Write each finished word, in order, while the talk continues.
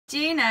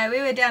Juno, we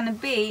were down the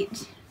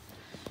beach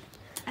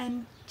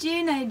and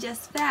Juno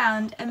just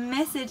found a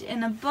message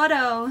in a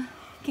bottle.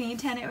 Can you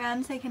turn it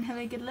around so I can have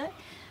a good look?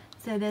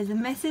 So there's a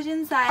message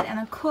inside and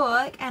a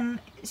cork, and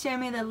show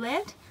me the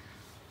lid,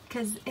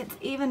 because it's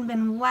even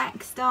been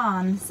waxed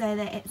on so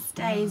that it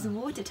stays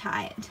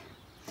watertight.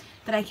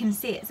 But I can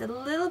see it's a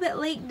little bit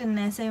leaked in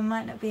there, so you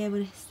might not be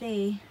able to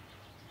see.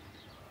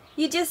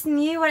 You just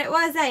knew what it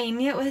was, eh? You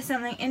knew it was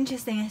something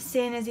interesting as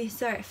soon as you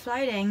saw it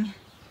floating.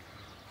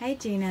 Hey,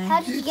 Juno.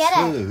 How did you get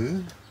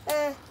it?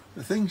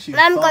 The things you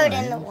Let him find. go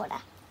in the water.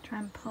 Try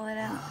and pull it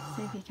out.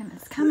 See if you can.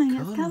 It's coming.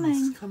 It's coming.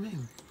 It's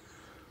coming.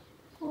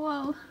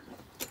 Whoa.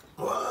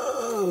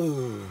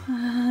 Whoa!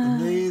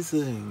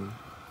 Amazing.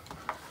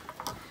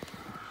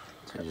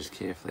 So just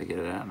carefully get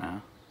it out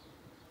now.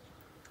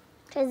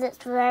 Because it's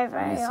very,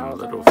 very Use some old.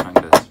 little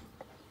fingers.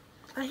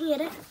 I can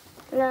get it.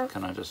 No.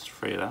 Can I just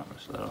free it up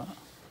just a little bit?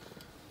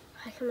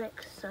 I can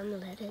make some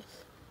letters.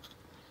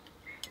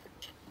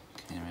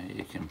 Okay, maybe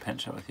you can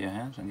pinch it with your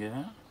hands and get it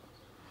out.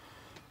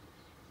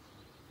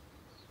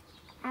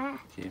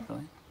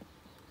 Carefully.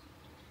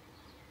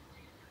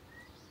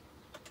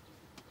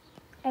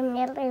 I'm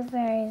really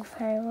very,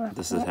 very rough.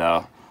 This is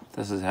how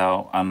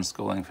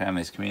unschooling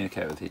families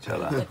communicate with each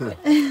other.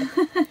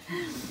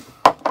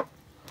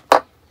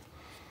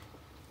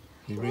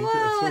 You read Whoa, it it's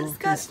at all? Can you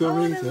got still all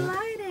read the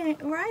it?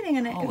 writing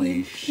on it. Holy Can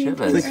you shivers.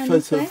 put it Take a around photo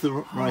this of way? the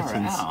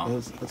writings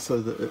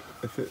so that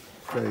if it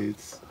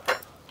fades.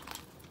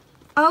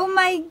 Oh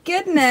my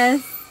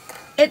goodness.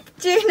 It's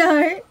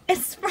Juno.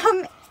 It's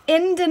from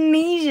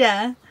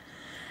Indonesia.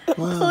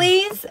 Wow.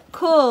 Please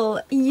call,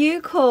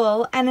 you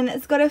call, and then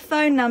it's got a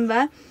phone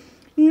number.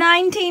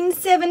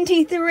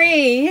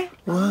 1973.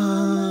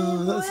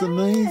 Wow, that's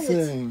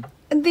amazing.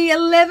 The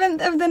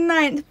 11th of the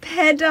 9th,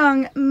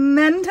 Padang,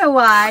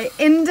 Mentawai,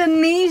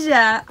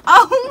 Indonesia.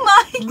 Oh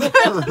my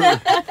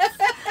goodness.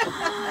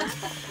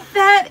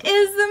 That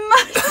is the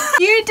most...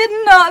 You did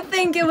not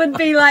think it would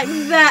be like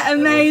that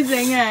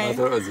amazing, eh? I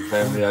thought it was a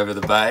family over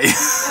the bay.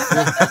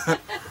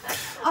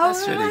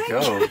 That's really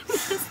cool.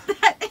 Goodness,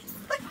 that is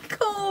the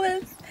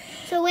coolest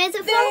So where's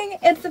it thing.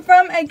 It's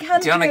from a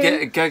country. Do you want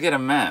to go get a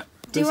map?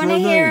 Do you There's want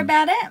to no hear name.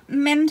 about it?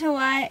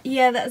 Mentawai.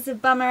 Yeah, that's a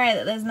bummer, eh,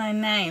 that there's no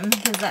name,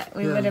 because that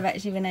we would have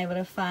actually been able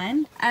to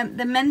find.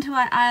 The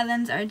Mentawai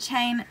Islands are a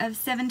chain of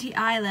 70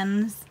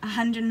 islands,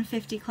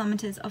 150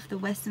 kilometers off the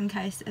western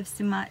coast of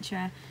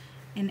Sumatra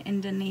in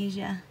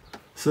Indonesia.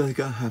 So they're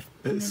gonna have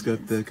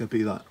they're gonna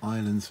be like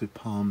islands with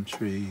palm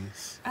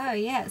trees, Oh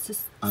yeah, it's a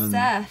And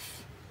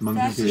surf.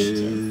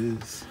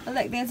 monkeys. Oh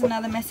look, there's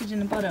another message in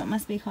the bottle. It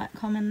must be quite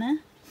common there.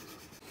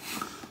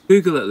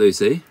 Google it,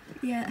 Lucy.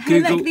 Yeah. Hey,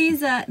 Google- look,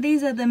 these are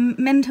the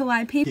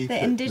Mentawai people, Keep the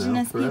it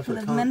indigenous now, forever, people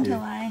of can't you?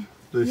 Mentawai.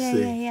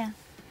 Lucy. Yeah.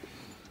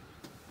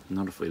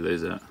 Not if we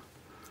lose it.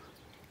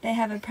 They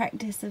have a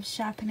practice of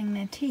sharpening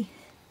their teeth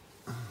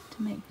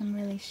to make them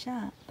really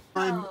sharp.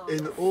 I'm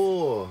in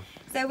awe.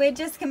 So we're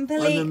just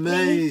completely...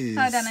 amazed.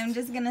 Hold on, I'm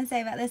just going to say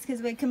about this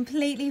because we're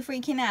completely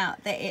freaking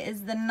out that it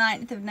is the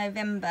 9th of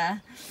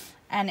November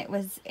and it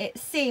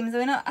seems,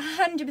 we're not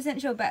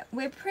 100% sure, but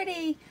we're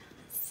pretty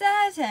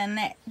certain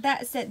that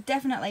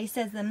definitely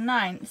says the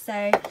 9th. So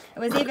it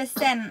was either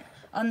sent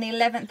on the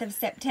 11th of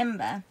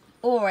September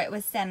or it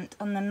was sent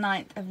on the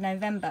 9th of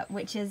November,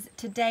 which is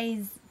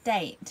today's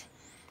date,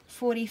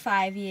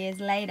 45 years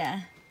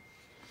later.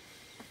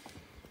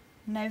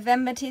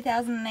 November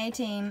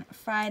 2018,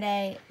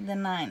 Friday the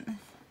 9th.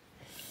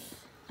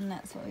 And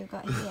that's what we've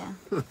got here.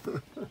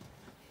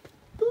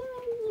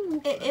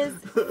 It is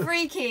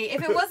freaky.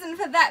 If it wasn't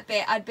for that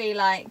bit, I'd be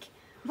like,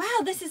 wow,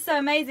 this is so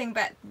amazing.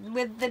 But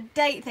with the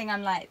date thing,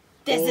 I'm like,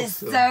 this is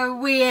so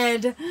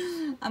weird.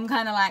 I'm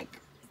kind of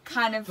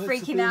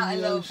freaking out a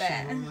little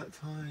bit. All that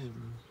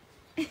time.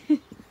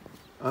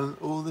 And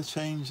all the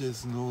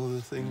changes and all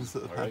the things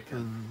that have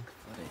happened.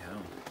 Bloody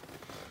hell.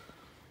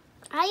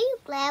 Are you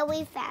glad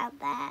we found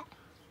that?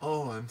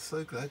 Oh, I'm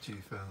so glad you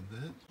found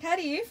it. How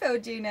do you feel,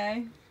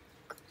 Juno?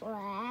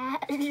 Glad.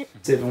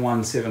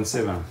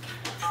 7177.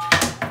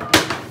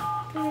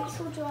 It's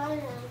so dry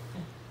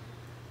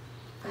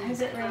now.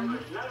 Is it ring?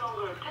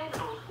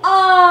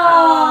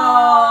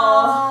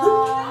 Oh!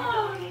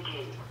 Oh!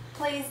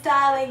 Please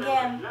dial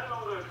again. No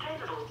longer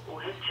obtainable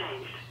or has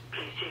changed.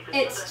 Please check the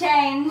It's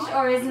changed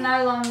or is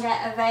no longer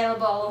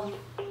available.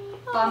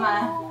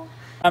 Bummer.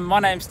 My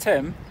name's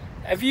Tim.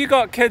 Have you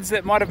got kids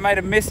that might have made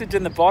a message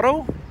in the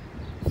bottle?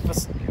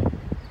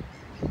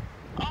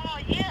 Oh,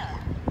 yeah.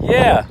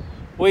 Yeah,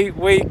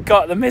 we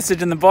got the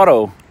message in the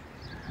bottle.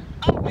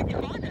 Oh, where'd you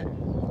find it?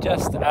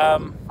 Just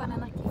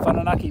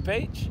Whananaki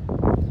Beach.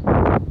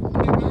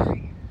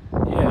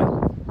 Yeah.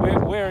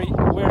 Where are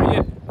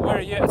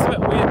you? It's a bit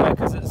weird though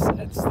because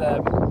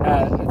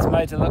it's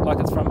made to look like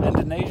it's from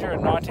Indonesia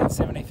in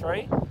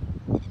 1973.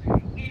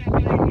 Yeah,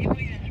 we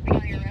just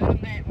playing around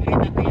with that. We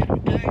ended up being able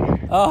to do.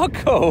 Oh,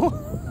 cool.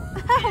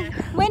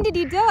 When did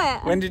you do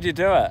it? When did you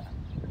do it?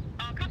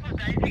 Oh, a couple of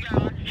days ago,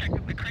 I was checked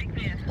up the creek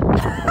there.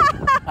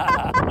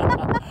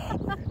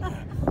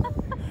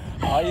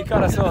 Oh, you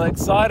got us all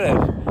excited.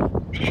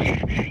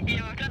 Yeah,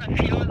 we've done a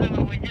few of them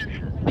and we just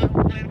love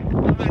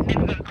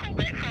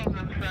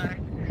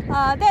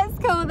Oh, that's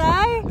cool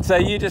though. So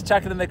you just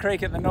chuck it in the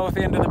creek at the north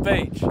end of the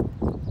beach?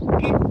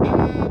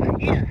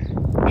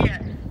 Yeah.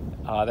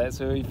 Oh, that's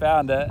where we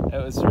found it.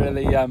 It was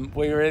really,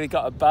 we really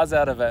got a buzz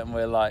out of it and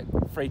we're like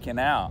freaking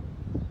out.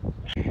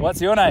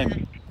 What's your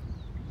name?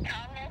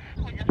 Carlos,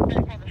 we just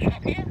back from the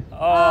shop here.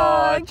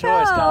 Oh, cool.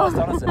 choice, Carlos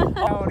Donaldson.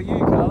 How old are you,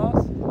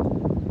 Carlos?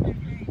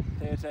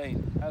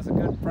 13. That was a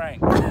good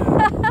prank.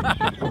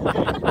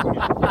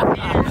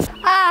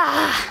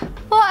 Ah,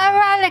 what a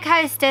roller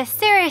coaster,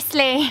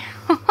 seriously.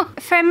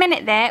 For a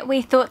minute there,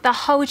 we thought the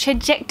whole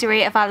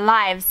trajectory of our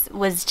lives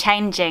was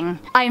changing.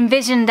 I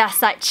envisioned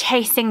us like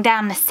chasing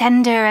down the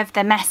sender of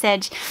the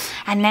message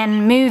and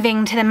then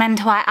moving to the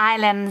Mentawai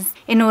Islands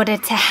in order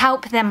to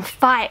help them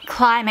fight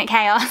climate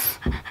chaos.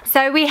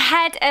 So we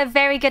had a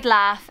very good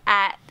laugh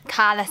at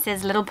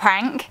Carlos's little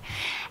prank.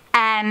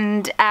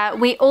 And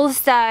we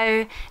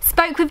also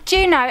spoke with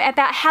Juno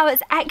about how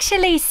it's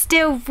actually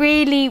still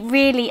really,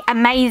 really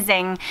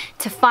amazing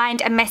to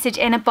find a message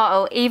in a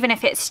bottle, even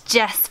if it's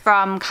just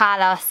from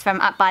Carlos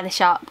from up by the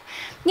shop.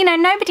 You know,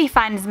 nobody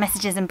finds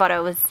messages in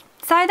bottles.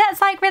 So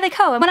that's like really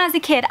cool. When I was a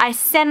kid, I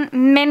sent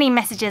many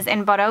messages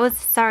in bottles.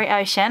 Sorry,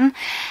 Ocean.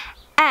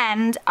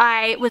 And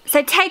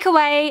so take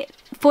away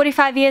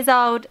 45 years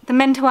old, the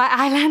Mentawai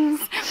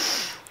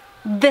Islands.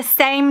 The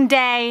same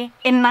day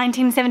in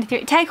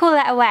 1973. Take all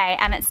that away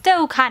and it's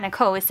still kind of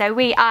cool. So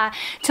we are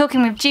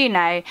talking with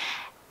Juno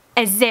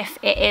as if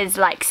it is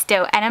like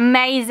still an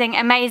amazing,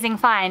 amazing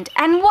find.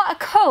 And what a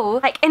cool,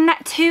 like in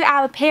that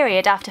 2-hour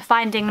period after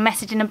finding the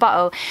message in a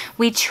bottle,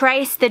 we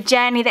traced the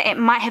journey that it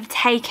might have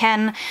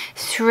taken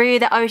through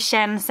the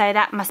ocean. So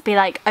that must be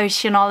like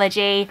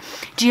oceanology.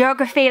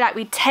 Geography, like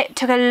we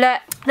took a look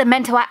at the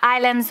Mentawai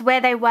Islands, where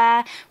they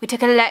were. We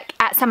took a look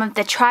at some of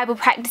the tribal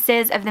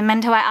practices of the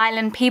Mentawai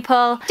Island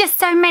people. Just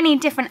so many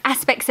different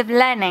aspects of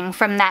learning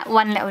from that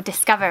one little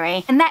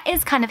discovery. And that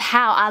is kind of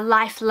how our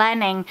life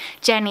learning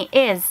journey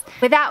is.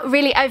 Without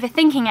really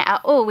overthinking it at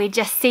all, we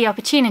just see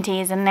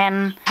opportunities, and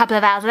then a couple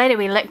of hours later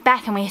we look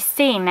back and we've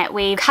seen that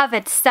we've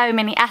covered so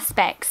many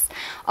aspects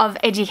of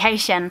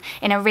education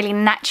in a really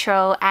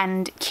natural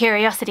and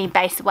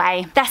curiosity-based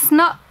way. That's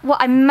not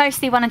what I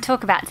mostly want to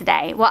talk about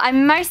today. What I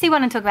mostly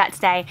want to talk about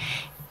today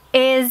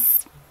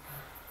is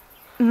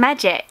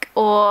magic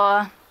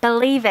or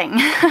believing.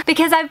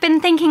 Because I've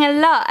been thinking a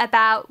lot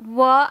about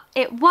what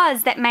it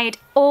was that made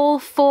all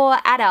 4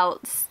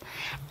 adults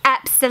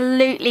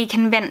absolutely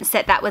convinced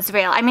that that was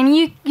real. I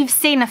mean, you've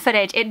seen the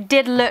footage. It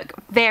did look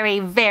very,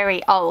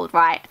 very old,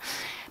 right?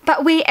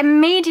 But we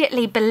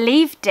immediately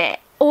believed it.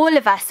 All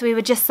of us, we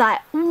were just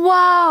like,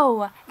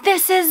 whoa,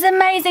 this is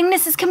amazing.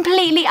 This is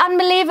completely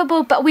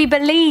unbelievable, but we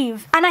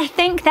believe. And I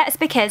think that's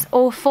because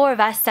all 4 of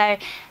us, so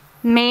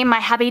me, my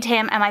hubby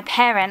Tim, and my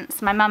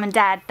parents, my mum and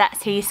dad,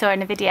 that's who you saw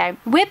in the video.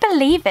 We're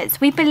believers.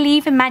 We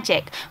believe in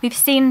magic. We've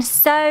seen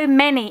so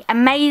many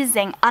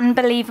amazing,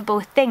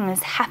 unbelievable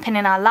things happen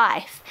in our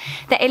life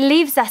that it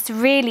leaves us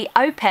really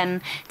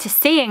open to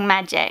seeing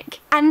magic.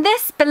 And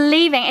this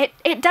believing,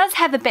 it does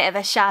have a bit of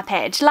a sharp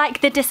edge, like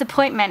the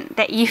disappointment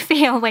that you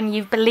feel when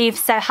you've believed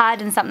so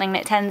hard in something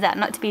that turns out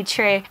not to be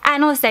true.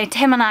 And also,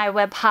 Tim and I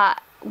were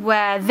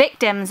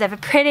victims of a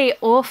pretty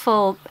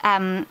awful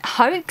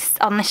hoax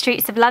on the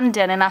streets of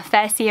London in our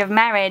first year of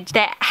marriage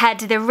that had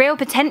the real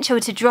potential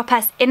to drop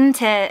us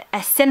into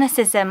a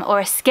cynicism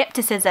or a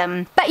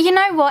skepticism. But you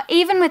know what?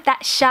 Even with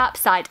that sharp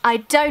side, I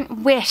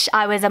don't wish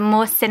I was a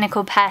more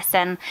cynical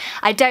person.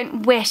 I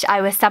don't wish I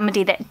was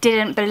somebody that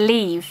didn't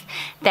believe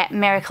that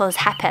miracles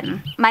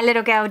happen. My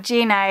little girl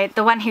Juno,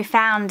 the one who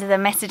found the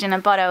message in a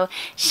bottle,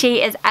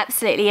 she is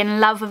absolutely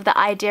in love with the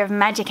idea of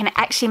magic, and it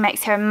actually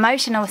makes her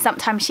emotional.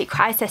 Sometimes she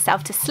cries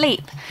herself to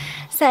sleep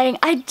saying,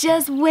 I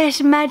just wish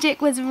magic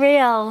was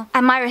real.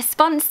 And my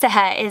response to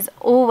her is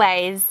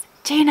always,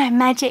 Juno,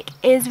 magic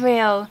is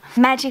real.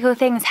 Magical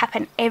things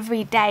happen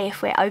every day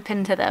if we're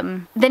open to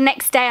them. The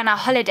next day on our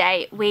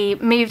holiday, we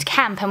moved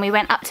camp and we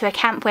went up to a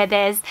camp where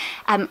there's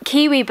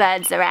kiwi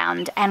birds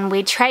around, and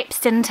we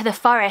traipsed into the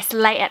forest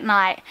late at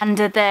night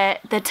under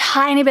the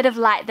tiny bit of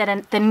light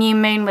that the new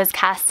moon was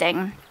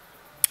casting.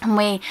 And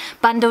we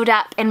bundled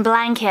up in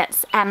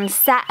blankets and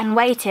sat and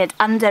waited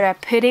under a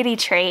puriri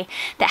tree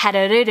that had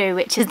a ruru,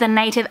 which is the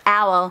native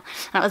owl.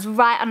 And it was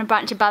right on a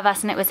branch above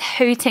us, and it was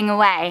hooting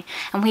away.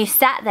 And we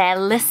sat there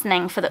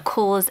listening for the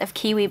calls of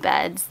kiwi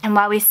birds. And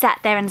while we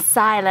sat there in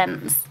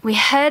silence, we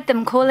heard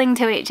them calling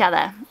to each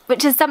other,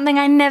 which is something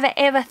I never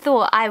ever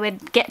thought I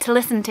would get to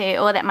listen to,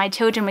 or that my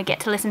children would get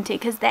to listen to,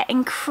 because they're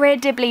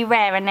incredibly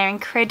rare and they're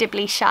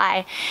incredibly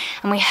shy.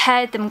 And we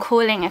heard them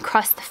calling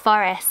across the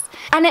forest.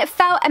 And it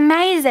felt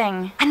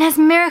amazing. And there's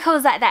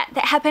miracles like that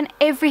happen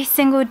every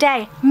single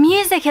day.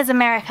 Music is a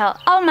miracle.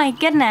 Oh my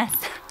goodness.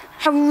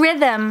 A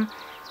rhythm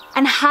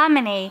and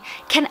harmony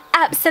can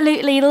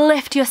absolutely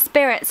lift your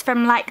spirits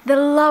from like the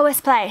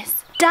lowest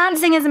place.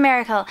 Dancing is a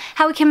miracle.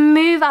 How we can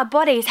move our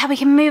bodies,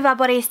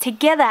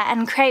 together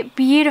and create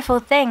beautiful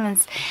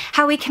things.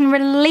 How we can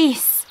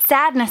release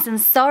sadness and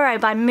sorrow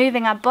by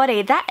moving our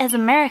body. That is a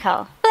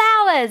miracle.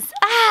 Flowers.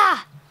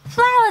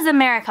 Flowers are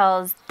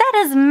miracles.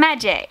 that is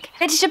magic.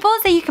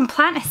 Vegetables that you can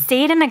plant a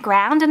seed in the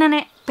ground and then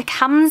it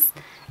becomes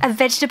a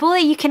vegetable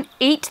that you can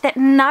eat that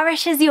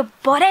nourishes your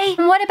body.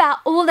 And what about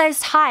all those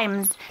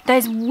times,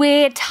 those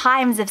weird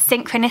times of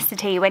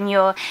synchronicity when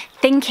you're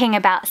thinking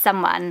about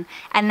someone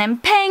and then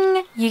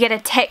ping, you get a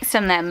text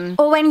from them.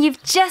 Or when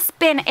you've just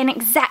been in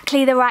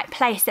exactly the right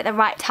place at the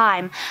right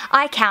time.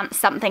 I count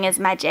something as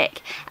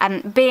magic.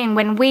 Being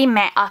when we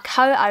met our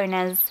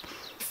co-owners,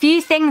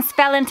 few things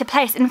fell into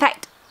place. In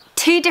fact,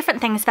 2 different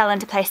things fell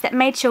into place that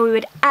made sure we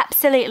would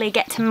absolutely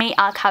get to meet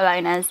our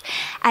co-owners.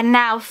 And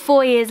now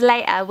 4 years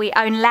later, we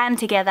own land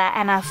together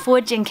and are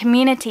forging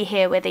community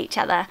here with each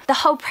other. The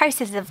whole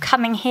process of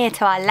coming here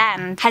to our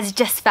land has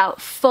just felt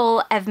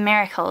full of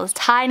miracles,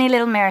 tiny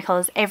little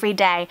miracles every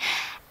day.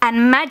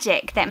 And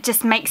magic that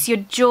just makes your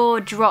jaw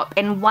drop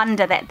in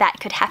wonder that that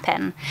could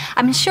happen.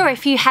 I'm sure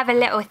if you have a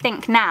little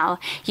think now,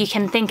 you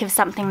can think of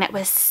something that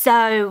was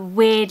so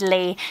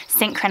weirdly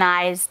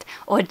synchronized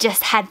or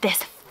just had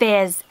this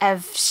fears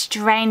of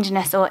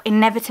strangeness or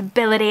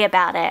inevitability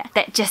about it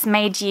that just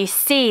made you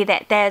see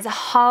that there's a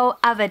whole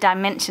other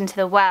dimension to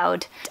the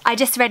world. I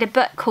just read a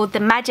book called The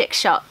Magic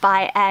Shot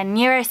by a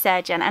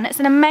neurosurgeon, and it's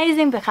an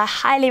amazing book. I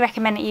highly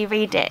recommend that you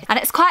read it. And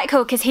it's quite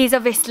cool because he's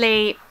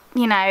obviously,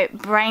 you know,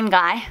 brain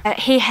guy.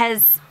 He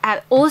has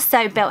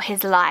also built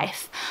his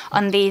life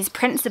on these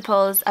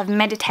principles of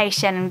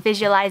meditation and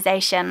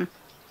visualization.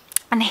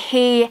 And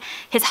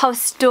his whole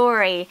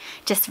story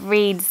just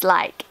reads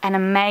like an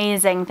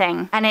amazing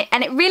thing. And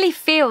it really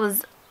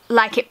feels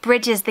like it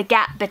bridges the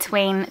gap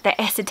between the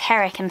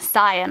esoteric and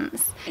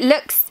science. It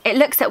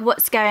looks at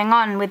what's going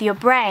on with your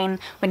brain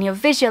when you're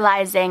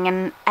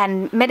visualizing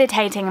and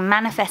meditating and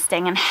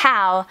manifesting, and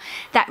how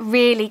that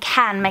really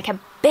can make a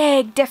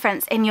big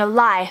difference in your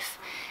life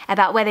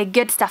about whether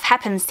good stuff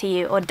happens to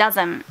you or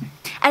doesn't.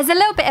 As a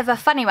little bit of a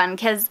funny one,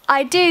 because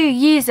I do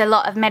use a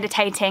lot of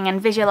meditating and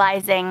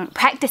visualizing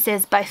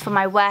practices both for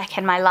my work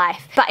and my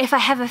life. But if I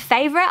have a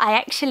favourite, I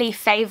actually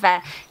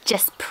favour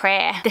just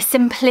prayer. The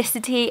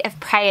simplicity of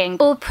praying.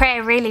 All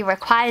prayer really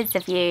requires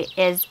of you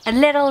is a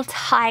little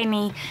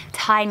tiny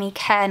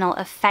kernel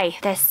of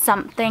faith. There's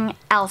something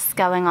else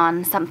going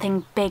on,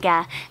 something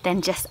bigger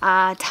than just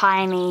our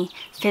tiny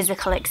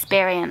physical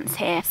experience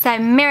here. So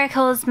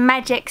miracles,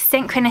 magic,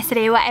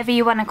 synchronicity, whatever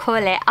you want to call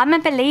it, I'm a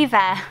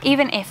believer,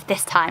 even if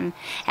this time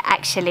it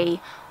actually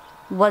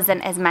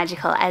wasn't as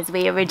magical as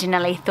we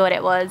originally thought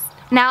it was.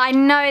 Now, I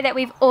know that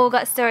we've all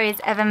got stories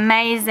of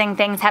amazing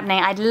things happening.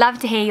 I'd love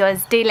to hear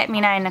yours. Do let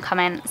me know in the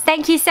comments.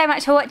 Thank you so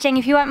much for watching.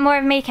 If you want more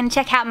of me, you can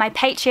check out my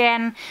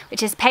Patreon,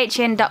 which is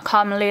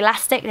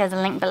patreon.com/lulastic. There's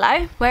a link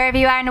below. Wherever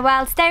you are in the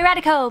world, stay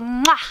radical.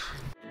 Mwah!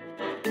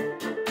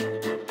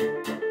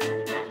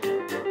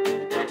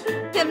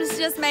 Tim's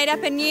just made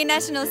up a new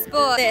national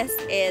sport. This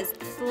is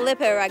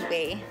flipper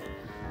rugby.